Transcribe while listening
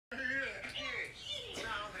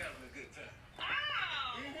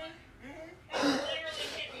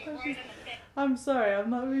I'm sorry, I'm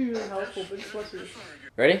not being really helpful, but just watch this.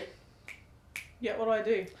 Ready? Yeah, what do I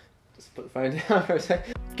do? Just put the phone down for a sec.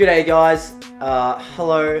 G'day guys.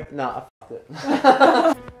 Hello. Nah, I fucked it.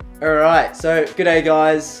 Alright, so g'day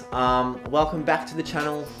guys. Welcome back to the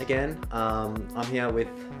channel again. I'm here with...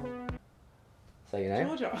 Say your name?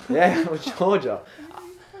 Georgia. Yeah, with Georgia.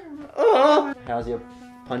 How's your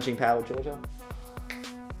punching power, Georgia?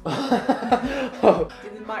 Did the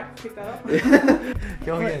mic pick that up?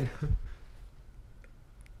 Go again.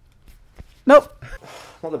 Nope.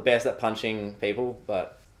 Not the best at punching people,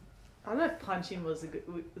 but... I don't know if punching was a good...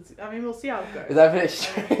 I mean, we'll see how it goes. Is that a bit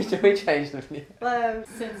strange? Should we change the video?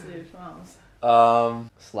 Sensitive arms.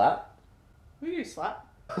 Slap? We do slap.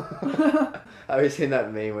 Have you seen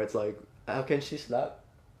that meme where it's like, how can she slap?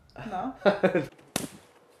 No.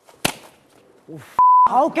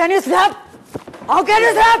 How can you slap? How can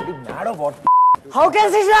you slap? How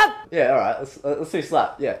can she slap? Yeah, alright, let's do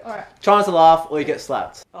slap, yeah. Alright. Try not to laugh or you get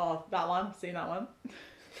slapped. Oh, that one. Seen that one.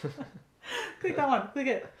 Click that one. Click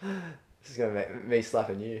it. This is gonna make me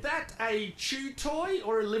slapping you. That a chew toy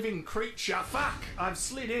or a living creature? Fuck, I've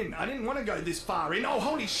slid in. I didn't want to go this far in. Oh,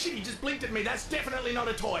 holy shit, he just blinked at me. That's definitely not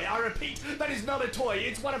a toy. I repeat, that is not a toy.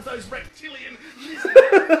 It's one of those reptilian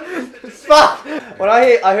lizards. Fuck! When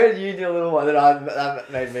I heard you do a little one, that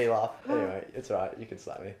made me laugh. Anyway, it's alright, you can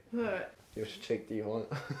slap me. Alright. Which cheek do you want?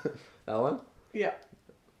 That one? Yeah.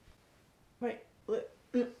 Wait.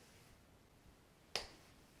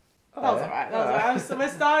 That was alright. That was alright. So we're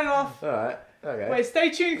starting off. Alright, okay. Wait,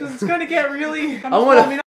 stay tuned because it's going to get really... I want to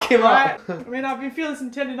f*** him up. I mean, I've been feeling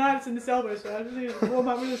some tendonitis in this elbow, so I just need to warm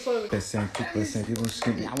up really slowly. People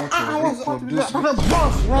screaming. I want to reproduce.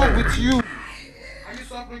 What's wrong with you? Are you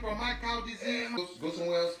suffering from mad cow disease? Go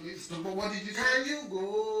somewhere else, please. But what did you say? Can you go?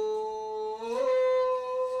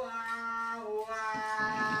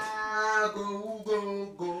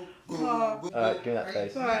 Go. Alright, give me that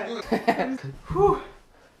face. Alright. Whew.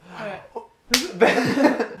 Alright.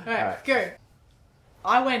 Alright, go.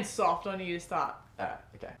 I went soft on you to start. Alright,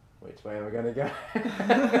 okay. Which way am I gonna go?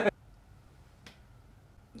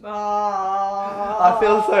 Oh, I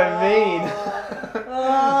feel so mean.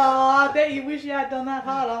 Oh, I bet you wish you had done that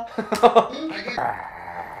harder.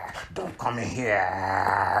 Don't come in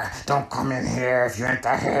here. Don't come in here if you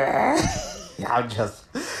enter here.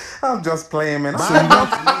 I'm just playing, man. I'm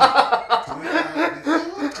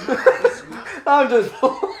just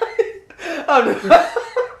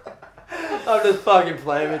fucking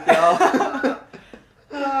playing with y'all.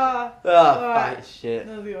 Fucking shit.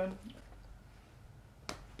 That was a good one.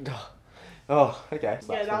 Oh, okay.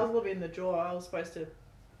 Yeah, that was a little bit in the jaw. I was supposed to...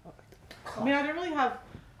 I mean, I don't really have...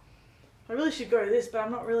 I really should go to this, but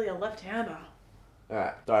I'm not really a left-hander.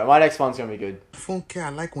 Alright, sorry, my next one's gonna be good. Funke, I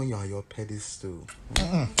like when you're on your pedestal.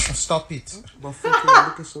 Stop it. But Funke, you're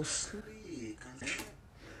looking so sleek.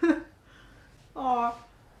 Oh.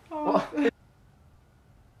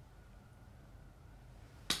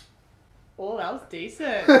 Oh, that was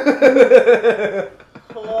decent.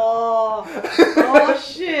 Oh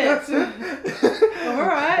shit.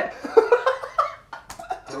 Alright.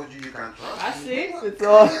 Told you can't trust. I see. It's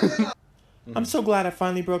all... I'm so glad I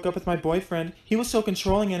finally broke up with my boyfriend. He was so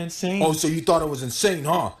controlling and insane. Oh, so you thought I was insane,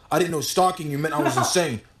 huh? I didn't know stalking you meant I was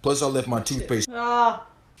insane. Plus, I left my toothpaste. Ah.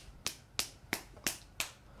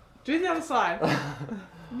 Do the other side.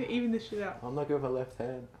 Even this shit out. I'm not good with my left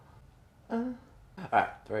hand. Alright,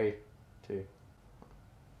 3, 2.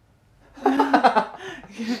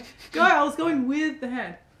 Go, I was going with the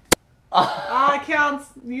hand. It counts.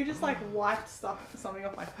 You just like wiped something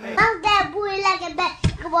off my face. Bounce that booty like a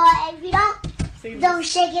basketball. If you See, don't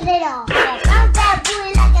shake it at all. Bounce that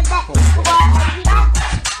booty like a basketball. If you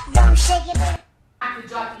don't shake it at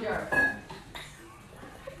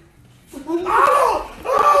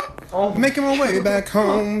all. Making my way back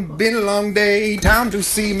home. Been a long day. Time to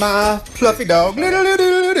see my fluffy dog.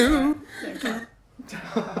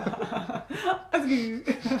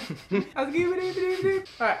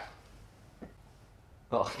 Alright.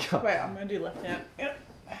 Oh god. Wait, I'm gonna do left hand. Yep.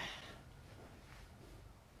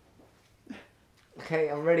 Okay,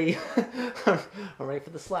 I'm ready. I'm ready for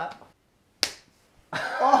the slap.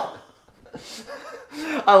 Oh.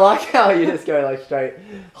 I like how you just go like straight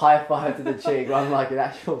high five to the cheek rather than like an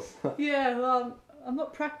actual slap. Yeah, well, I'm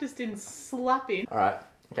not practiced in slapping. Alright,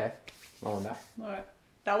 okay. On back. Alright.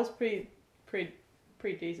 That was pretty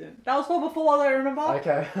decent. That was for before though, remember?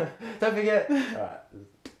 Okay. Don't forget. Alright.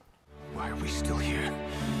 Why are we still here?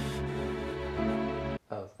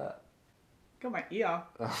 How was that? Got my ear.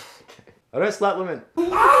 Oh, okay. I don't slap women.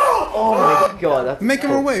 Oh my god, that's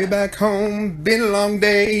Making cool. my way back home, been a long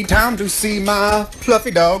day, time to see my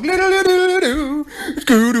fluffy dog. Scoo-doo-doo,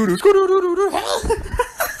 scoo-doo-doo, scoo-doo-doo-doo.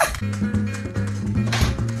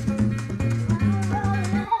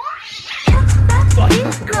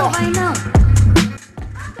 Girl, I know.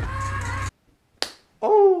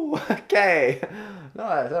 Oh, okay.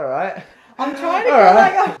 Nice, alright. I'm trying to go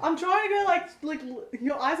Alright. I'm trying to go like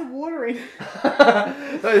your eyes are watering.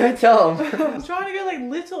 Don't tell him. I'm trying to go like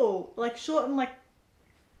little, like short and like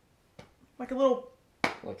a little.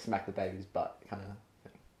 Like smack the baby's butt kind of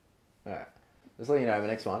thing. Alright. Just let you know, the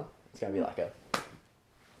next one, it's going to be like a...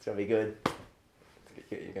 It's going to be good.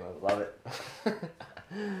 You're going to love it.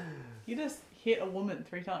 You just hit a woman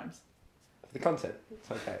 3 times. For the content, it's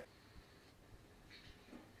okay.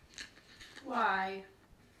 Why?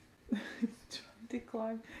 Trying to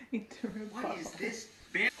climb into her butt. What is this?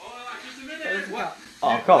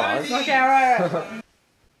 Oh, come on. Okay, alright.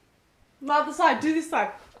 No, other side. Do this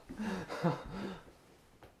side. Oh.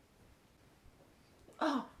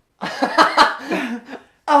 Oh.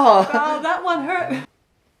 Oh, that one hurt.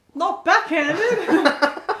 Not backhanded.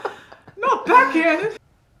 Not backhanded.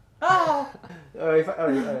 Oh. Oh, it's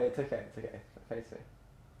okay, it's okay. Face me.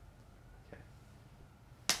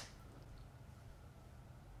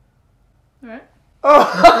 Alright. Oh!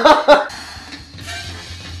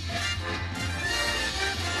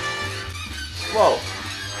 Whoa.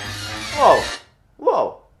 Whoa. Whoa.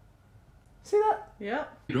 See that?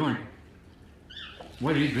 Yep. What are you doing?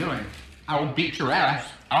 What are you doing? I will beat your ass.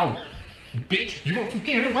 Oh, bitch, you want some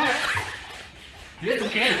candy wax? Get some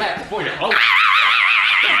candy wax before you. Oh.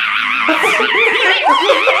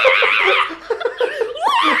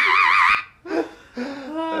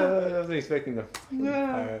 I wasn't expecting them.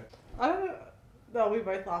 Yeah. I don't know. No, we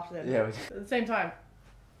both laughed then. Yeah. At the same time.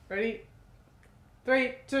 Ready?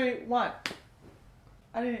 3, 2, 1.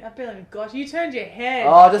 I barely even got you. You turned your head.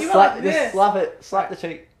 Oh, just You went slap, like just this. slap it. Slap the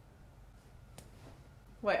cheek.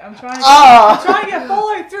 Wait, I'm trying to Oh! I'm trying to get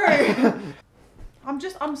follow through.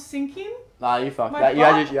 I'm sinking. Nah, you fucked My that.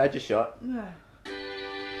 butt? You had your shot. Yeah.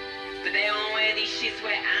 But they don't wear these shits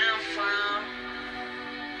where I'm from.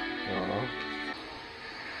 Oh.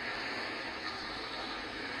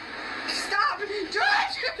 Stop!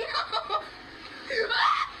 George!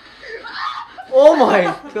 Oh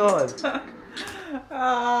my god.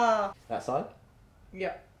 Ah. That side?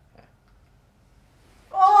 Yeah.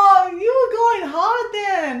 Oh, you were going hard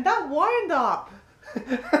then. That wind up.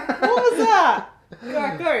 What was that?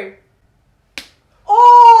 Go.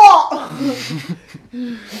 Oh!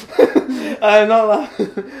 I'm not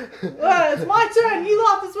laughing. Well, it's my turn. You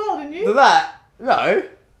laughed as well, didn't you? That? No.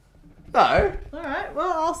 No. Alright,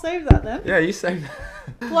 well, I'll save that then. Yeah, you saved that.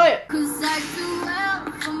 Play it. Cause I do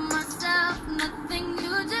well for myself. Nothing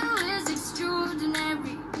you do is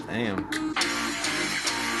extraordinary. Damn.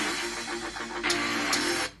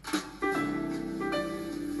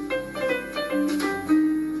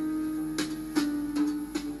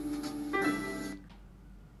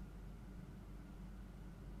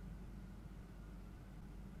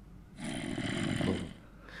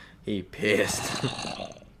 He pissed.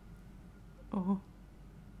 Oh.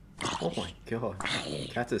 Oh my god.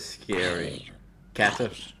 Cats are scary. Cats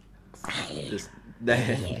are just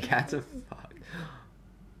cats are fucked.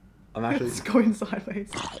 I'm actually It's going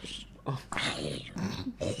sideways. Oh.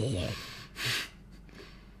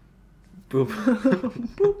 Boop.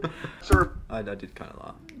 Boop. I did kind of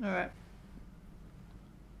laugh. Alright.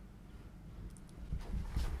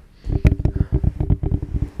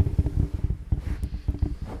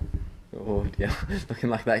 Oh yeah, looking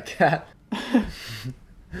like that cat.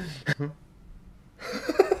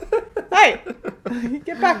 Hey!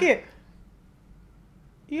 Get back in.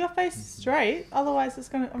 You got face straight, otherwise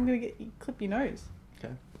I'm gonna get you clip your nose.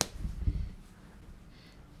 Okay.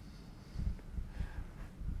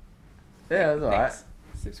 Yeah, that's alright.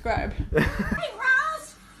 Subscribe. Hey,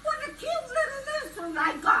 Ross, what a cute little lizard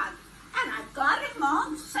I got. And I got him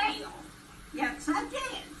on sale. Yes, I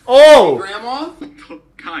did. Oh! Grandma?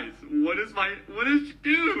 Guys,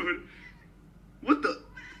 dude? What the,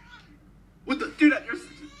 dude,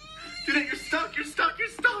 you're stuck.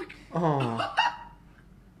 Oh.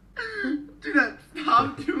 Dude,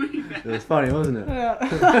 stop doing that. It was funny, wasn't it?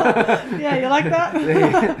 Yeah. Yeah, you like that?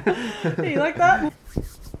 Yeah, you like that?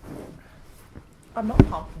 I'm not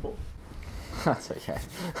comfortable. That's okay.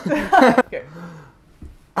 Okay.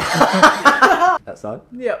 That side?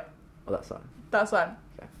 Yep. Or that side? That side.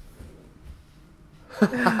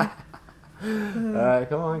 Alright,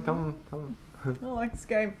 come on. I don't like this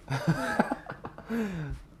game.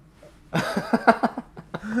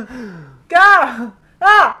 Go!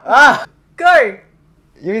 Ah! Go.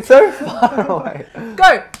 You're so far away.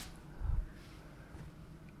 Go.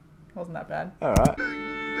 Wasn't that bad. Alright.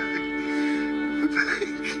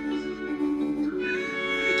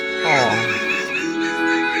 Oh.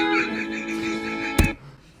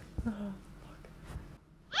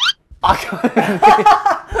 I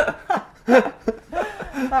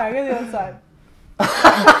Alright, go to the other side.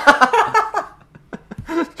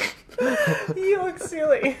 You look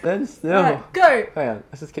silly. Then still. Alright, go. Hang on,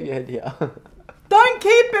 let's just keep your head here. Don't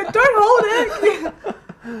keep it. Don't hold it.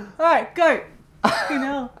 Alright, go. You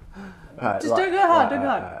know. Right, Just don't go hard. Don't go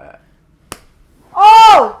hard. Right.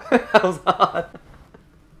 Oh! That was hard.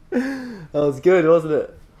 That was good, wasn't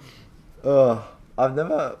it? I've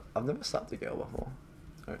never slapped a girl before.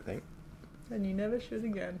 I don't think. And you never should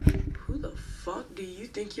again. Who the fuck do you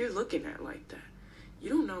think you're looking at like that? You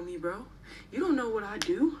don't know me, bro. You don't know what I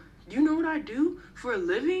do. Do you know what I do for a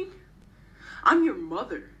living? I'm your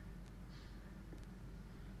mother.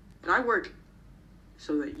 And I work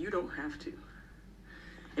so that you don't have to.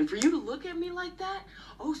 And for you to look at me like that,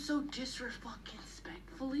 oh so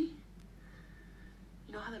disrespectfully,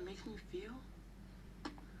 you know how that makes me feel?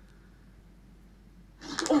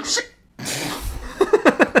 Oh shit!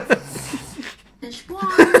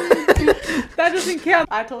 That doesn't count.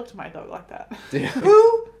 I talk to my dog like that. Yeah.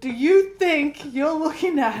 Who do you think you're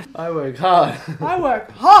looking at? I work hard. I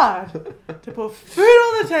work hard to put food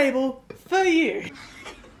on the table for you.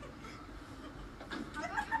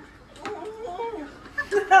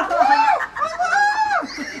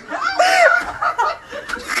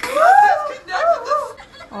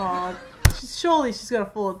 Oh, surely she's gonna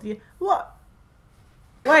fall at the. What?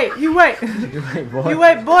 Wait, you wait. You wait, boy. You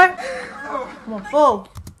wait, boy. Come on, fall.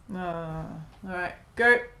 Alright,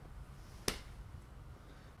 go.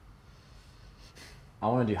 I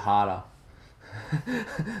want to do harder.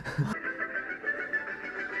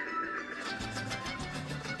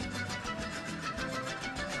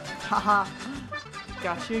 Haha.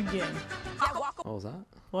 Got you again. What was that?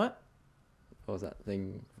 What? What was that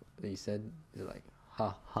thing that you said? Is it like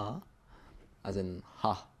ha ha? As in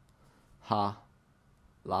ha ha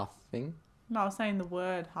laughing? No, I was saying the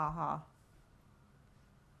word haha.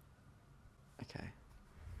 Okay.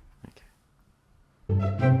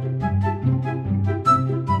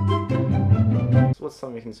 So what's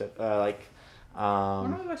something you can say? Why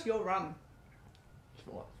don't we go to your run?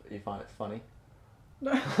 What? You find it funny?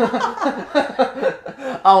 No.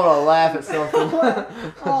 I want to laugh at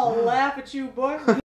something. I'll laugh at you, boy.